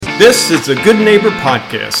This is the Good Neighbor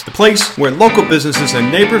Podcast, the place where local businesses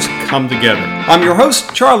and neighbors come together. I'm your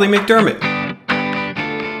host, Charlie McDermott.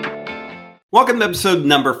 Welcome to episode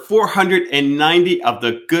number 490 of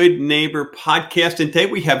the Good Neighbor Podcast. And today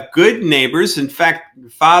we have good neighbors. In fact,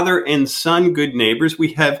 father and son good neighbors.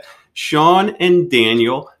 We have Sean and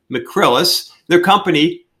Daniel McCrillis. Their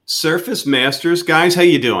company, Surface Masters. Guys, how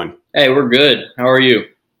you doing? Hey, we're good. How are you?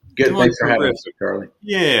 Good. Thanks for having us, Charlie.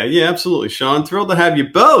 Yeah, absolutely, Sean. Thrilled to have you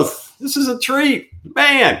both. This is a treat,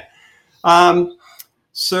 man.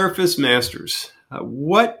 Surface Masters.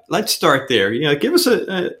 Let's start there. Give us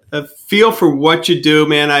a feel for what you do,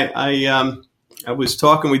 man. I was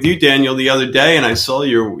talking with you, Daniel, the other day, and I saw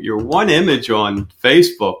your one image on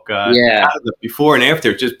Facebook. Out of the before and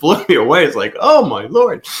after. It just blew me away. It's like, oh my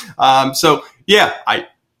Lord.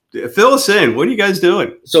 Fill us in. What are you guys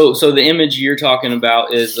doing? So the image you're talking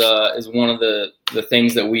about is one of the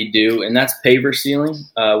things that we do, and that's paver sealing.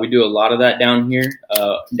 We do a lot of that down here.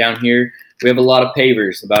 We have a lot of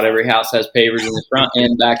pavers. About every house has pavers in the front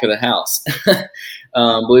and back of the house.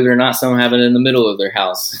 Believe it or not, some have it in the middle of their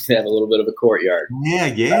house. They have a little bit of a courtyard.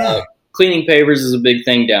 Yeah. Cleaning pavers is a big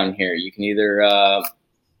thing down here. You can either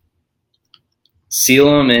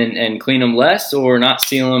seal them and clean them less, or not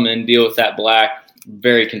seal them and deal with that black,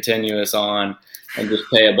 very continuous on, and just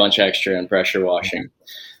pay a bunch extra in pressure washing.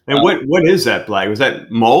 And what is that black? Was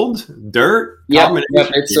that mold, dirt? Yep.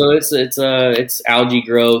 It's algae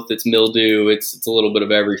growth, it's mildew, it's a little bit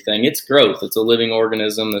of everything. It's growth. It's a living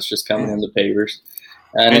organism that's just coming into pavers.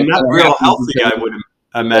 And not real healthy, I would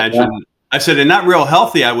imagine. I said, and not real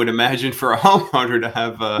healthy, I would imagine, for a homeowner to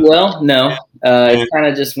have. Well, no. It's kind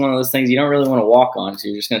of just one of those things you don't really want to walk on, so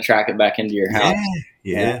you're just going to track it back into your house.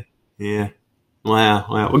 Yeah. Wow.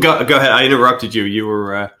 Well, go ahead. I interrupted you. You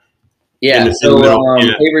were.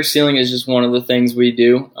 Paver sealing is just one of the things we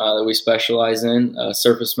do that we specialize in.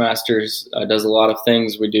 Surface Masters does a lot of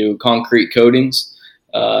things. We do concrete coatings,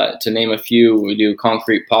 to name a few. We do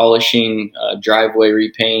concrete polishing, driveway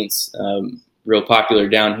repaints. Real popular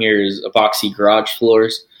down here is epoxy garage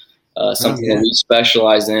floors. Something that we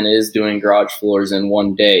specialize in is doing garage floors in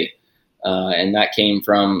one day. And that came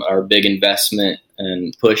from our big investment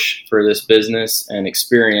and push for this business and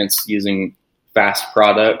experience using fast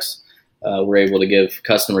products. We're able to give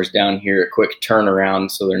customers down here a quick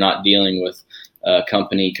turnaround, so they're not dealing with a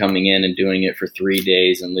company coming in and doing it for 3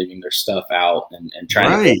 days and leaving their stuff out and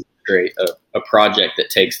trying to create a project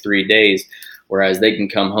that takes 3 days, whereas they can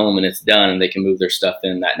come home and it's done and they can move their stuff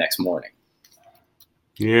in that next morning.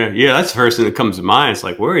 Yeah, that's the first thing that comes to mind. It's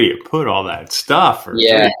like, where do you put all that stuff? When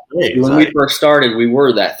we first started, we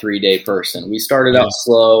were that 3-day person. We started out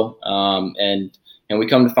slow, and we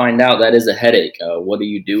come to find out that is a headache. What do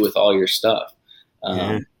you do with all your stuff?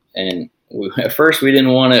 At first, we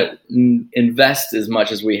didn't want to invest as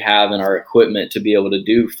much as we have in our equipment to be able to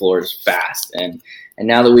do floors fast. And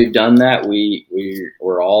now that we've done that,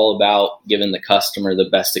 we're all about giving the customer the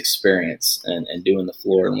best experience and doing the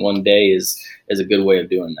floor. And one day is a good way of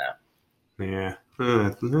doing that. Yeah,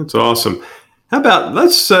 that's awesome. How about,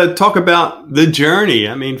 let's talk about the journey.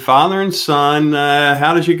 I mean, father and son,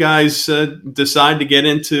 how did you guys decide to get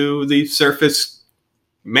into the surface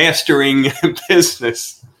mastering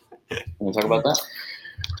business? Want to talk about that?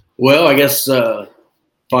 Well, I guess 5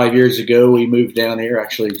 years ago we moved down here,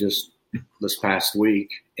 actually just this past week,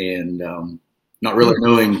 and not really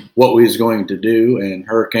knowing what we was going to do. And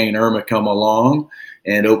Hurricane Irma come along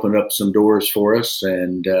and opened up some doors for us,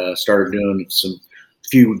 and started doing some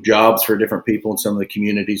few jobs for different people in some of the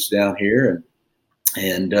communities down here,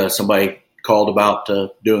 and somebody called about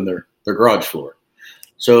doing their garage floor.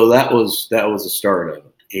 So that was the start of it.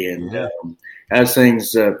 And as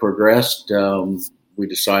things progressed, we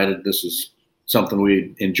decided this is something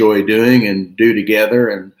we enjoy doing and do together,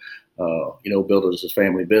 and build it as a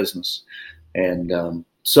family business. And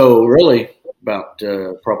so really about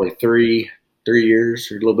probably three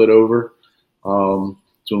years or a little bit over,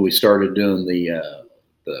 it's when we started doing the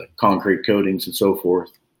concrete coatings and so forth.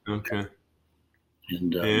 Okay.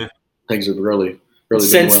 And things have really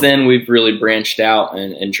since then we've really branched out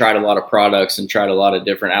and tried a lot of products and tried a lot of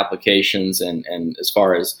different applications, and as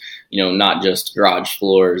far as not just garage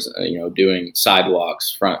floors, doing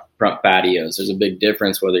sidewalks, front patios. There's a big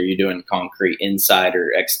difference whether you're doing concrete inside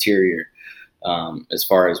or exterior, as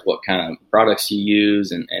far as what kind of products you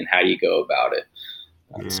use and how you go about it.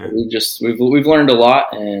 So we've learned a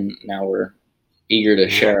lot, and now we're eager to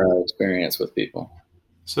share our experience with people.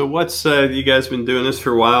 So what's you guys been doing this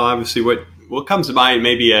for a while? Obviously, what comes to mind?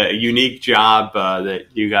 Maybe a unique job that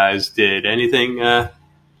you guys did. Anything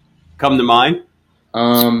come to mind?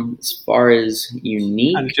 As far as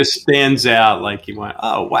unique, And it just stands out like you went,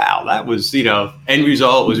 oh, wow, that was, end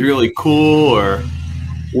result was really cool or.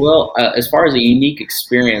 well, as far as a unique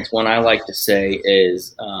experience, one I like to say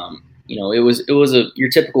is, it was your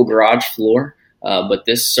typical garage floor, but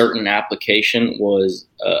this certain application was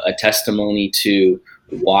a testimony to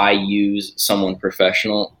why use someone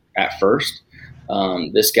professional at first.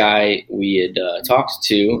 This guy we had talked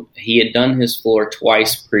to, he had done his floor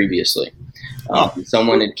twice previously.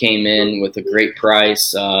 Someone had came in with a great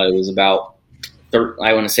price. It was about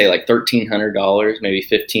I want to say like $1,300, maybe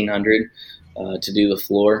 $1,500 to do the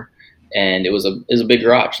floor, and it was a big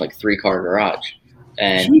garage, like 3-car garage,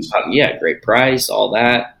 and great price, all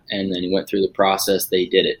that, and then he went through the process. They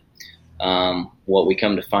did it. What we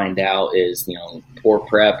come to find out is, poor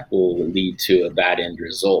prep will lead to a bad end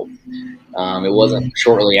result. It wasn't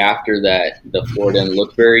shortly after that the floor didn't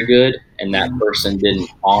look very good, and that person didn't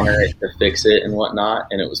honor it to fix it and whatnot,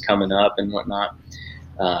 and it was coming up and whatnot.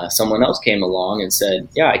 Someone else came along and said,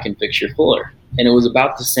 yeah, I can fix your floor. And it was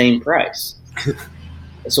about the same price.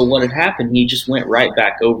 So what had happened, he just went right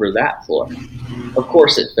back over that floor. Of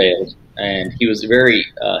course it failed, and he was very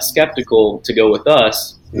skeptical to go with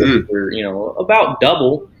us. We're, about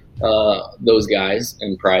double those guys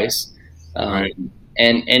in price. Right.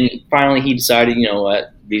 And finally he decided, you know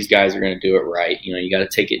what, these guys are going to do it right. You got to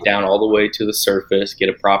take it down all the way to the surface, get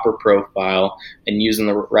a proper profile, and using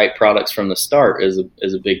the right products from the start is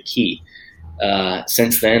a big key.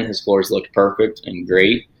 Since then, his floors looked perfect and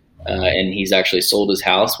great, and he's actually sold his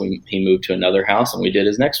house. He moved to another house, and we did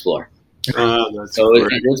his next floor. That's so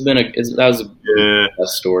great. that was a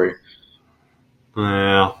story.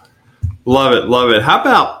 Wow. Love it. How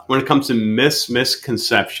about when it comes to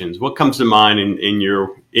misconceptions? What comes to mind in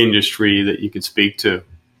your industry that you could speak to?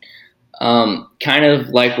 Kind of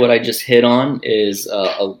like what I just hit on is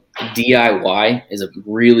a DIY is a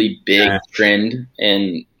really big trend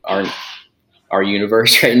in our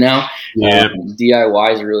universe right now. Yeah.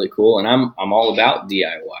 DIY is really cool, and I'm all about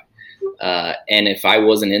DIY. And if I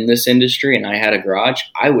wasn't in this industry and I had a garage,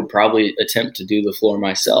 I would probably attempt to do the floor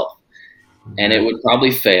myself. And it would probably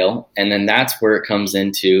fail. And then that's where it comes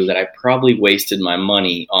into that I probably wasted my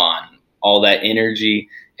money on all that energy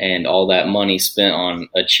and all that money spent on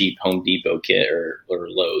a cheap Home Depot kit or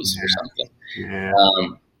Lowe's or something. Yeah.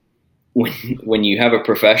 When you have a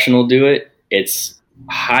professional do it, it's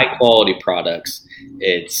high quality products,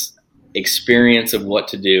 it's experience of what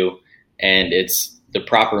to do, and it's the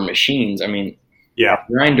proper machines. I mean,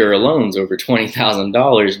 grinder alone's over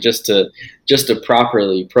 $20,000 just to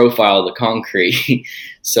properly profile the concrete.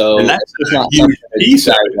 So that's not something that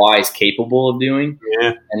DIY is capable of doing.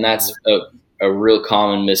 Yeah. And that's a real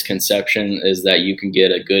common misconception, is that you can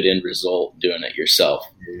get a good end result doing it yourself.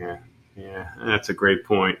 Yeah, that's a great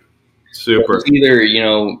point. Super. It's either,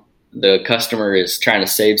 the customer is trying to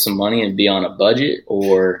save some money and be on a budget,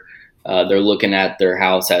 or they're looking at their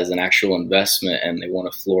house as an actual investment, and they want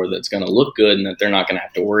a floor that's going to look good and that they're not going to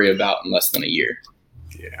have to worry about in less than a year.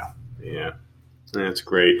 Yeah. That's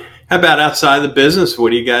great. How about outside the business?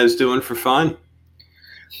 What are you guys doing for fun?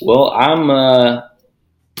 Well, I'm a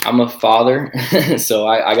father, so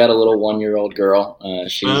I got a little 1-year-old girl.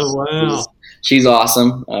 She's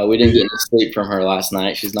awesome. We didn't get any sleep from her last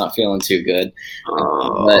night. She's not feeling too good,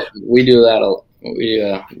 but we do that.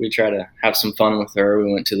 We try to have some fun with her.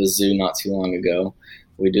 We went to the zoo not too long ago.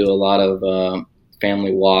 We do a lot of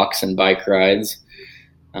family walks and bike rides.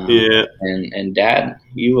 And Dad,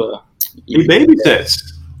 you babysits.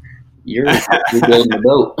 You're building a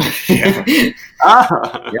boat.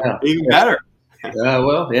 Even better.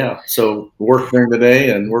 So work during the day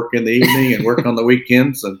and work in the evening and work on the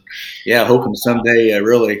weekends, and hoping someday I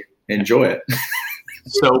really enjoy it.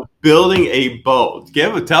 So building a boat.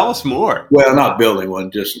 Tell us more. Well, not building one,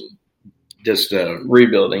 just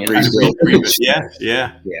rebuilding it.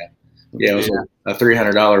 Yeah. It was a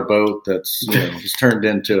 $300 boat that's just turned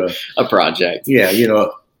into a project.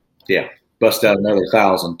 Bust out another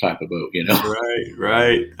 1,000 type of boat.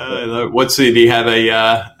 Right. Do you have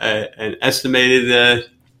an estimated? What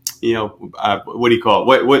do you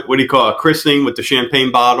call it? What do you call a christening with the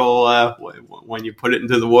champagne bottle when you put it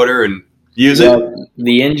into the water and use it?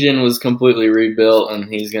 The engine was completely rebuilt,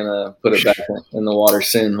 and he's gonna put it back in the water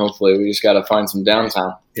soon. Hopefully, we just got to find some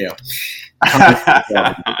downtime. Yeah.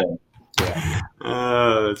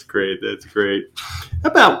 Oh, that's great. How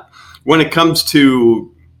about when it comes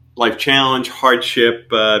to life challenge,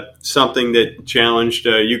 hardship, something that challenged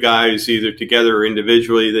you guys either together or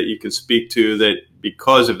individually that you can speak to, that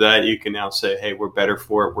because of that you can now say, hey, we're better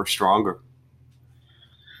for it, we're stronger?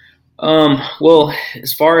 Well,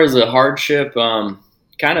 as far as a hardship, kind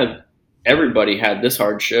of everybody had this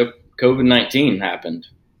hardship. COVID-19 happened.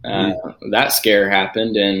 That scare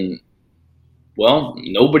happened, and well,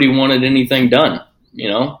 nobody wanted anything done. You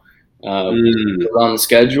know, we were on the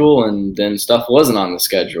schedule, and then stuff wasn't on the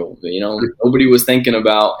schedule. You know, nobody was thinking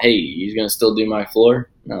about, hey, he's going to still do my floor.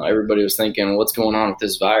 No, everybody was thinking, what's going on with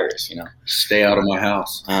this virus? You know, stay out of my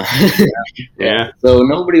house. Yeah. So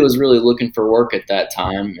nobody was really looking for work at that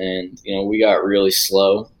time, and you know, we got really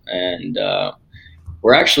slow. And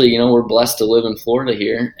we're actually, you know, we're blessed to live in Florida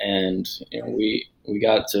here, and you know, we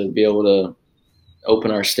got to be able to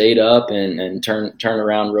open our state up and turn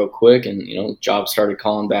around real quick, and you know, jobs started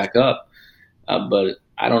calling back up. But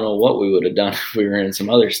I don't know what we would have done if we were in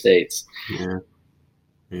some other states.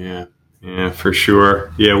 Yeah, for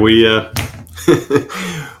sure. Yeah, we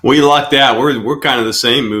we lucked out. We're kind of the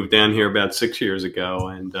same. Moved down here about 6 years ago,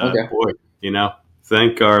 and boy, you know,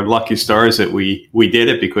 thank our lucky stars that we did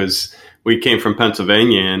it, because we came from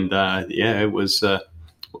Pennsylvania, and it was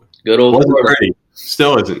good old Florida. Pretty.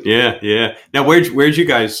 Still isn't. Yeah. Now, where'd you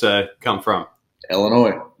guys come from?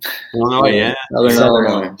 Illinois, yeah. Southern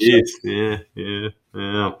Illinois. Yeah.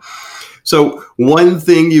 So, one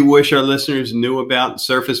thing you wish our listeners knew about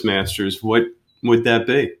Surface Masters, what would that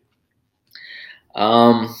be?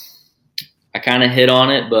 I kind of hit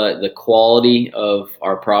on it, but the quality of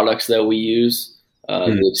our products that we use,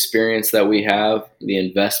 the experience that we have, the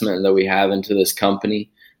investment that we have into this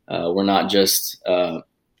company. We're not just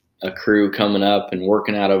a crew coming up and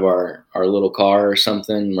working out of our little car or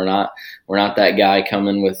something. We're not that guy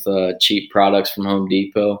coming with cheap products from Home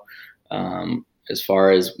Depot. As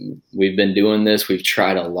far as we've been doing this, we've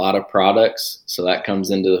tried a lot of products. So that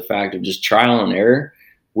comes into the fact of just trial and error.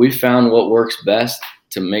 We found what works best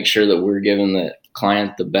to make sure that we're giving the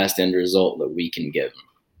client the best end result that we can give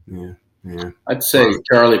them. Yeah. I'd say,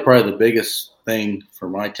 Charlie, probably the biggest thing for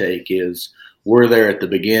my take is we're there at the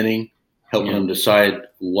beginning, helping them decide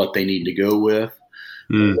what they need to go with.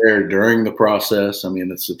 We're there during the process. I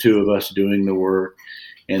mean, it's the two of us doing the work,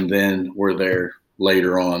 and then we're there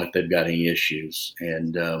later on if they've got any issues.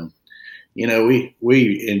 And, you know,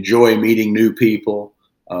 we enjoy meeting new people,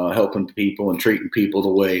 helping people and treating people the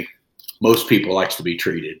way most people likes to be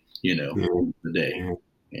treated, you know, in the day.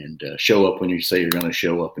 And show up when you say you're going to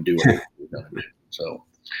show up and do what you're going to do. So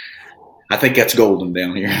I think that's golden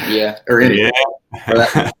down here. Yeah. Or anyway.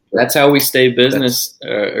 That's how we stay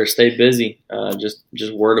or stay busy. Just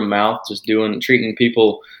word of mouth, just treating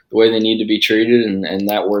people the way they need to be treated, and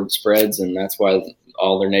that word spreads, and that's why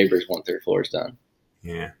all their neighbors want their floors done.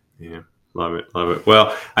 Yeah. Love it.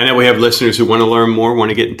 Well, I know we have listeners who want to learn more, want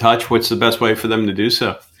to get in touch. What's the best way for them to do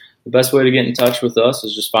so? The best way to get in touch with us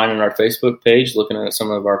is just finding our Facebook page, looking at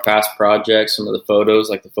some of our past projects, some of the photos,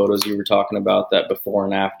 like the photos you were talking about, that before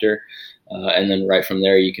and after. And then right from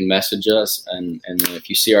there, you can message us. And if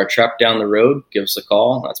you see our truck down the road, give us a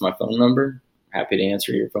call. That's my phone number. Happy to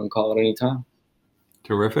answer your phone call at any time.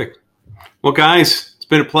 Terrific. Well, guys, it's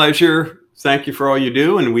been a pleasure. Thank you for all you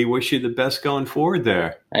do, and we wish you the best going forward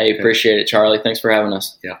there. I appreciate it, Charlie. Thanks for having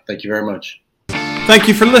us. Yeah, thank you very much. Thank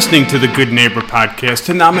you for listening to the Good Neighbor Podcast.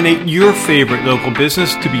 To nominate your favorite local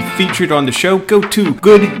business to be featured on the show, go to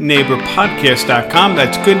goodneighborpodcast.com.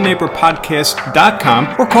 That's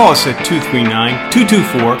goodneighborpodcast.com, or call us at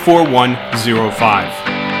 239-224-4105.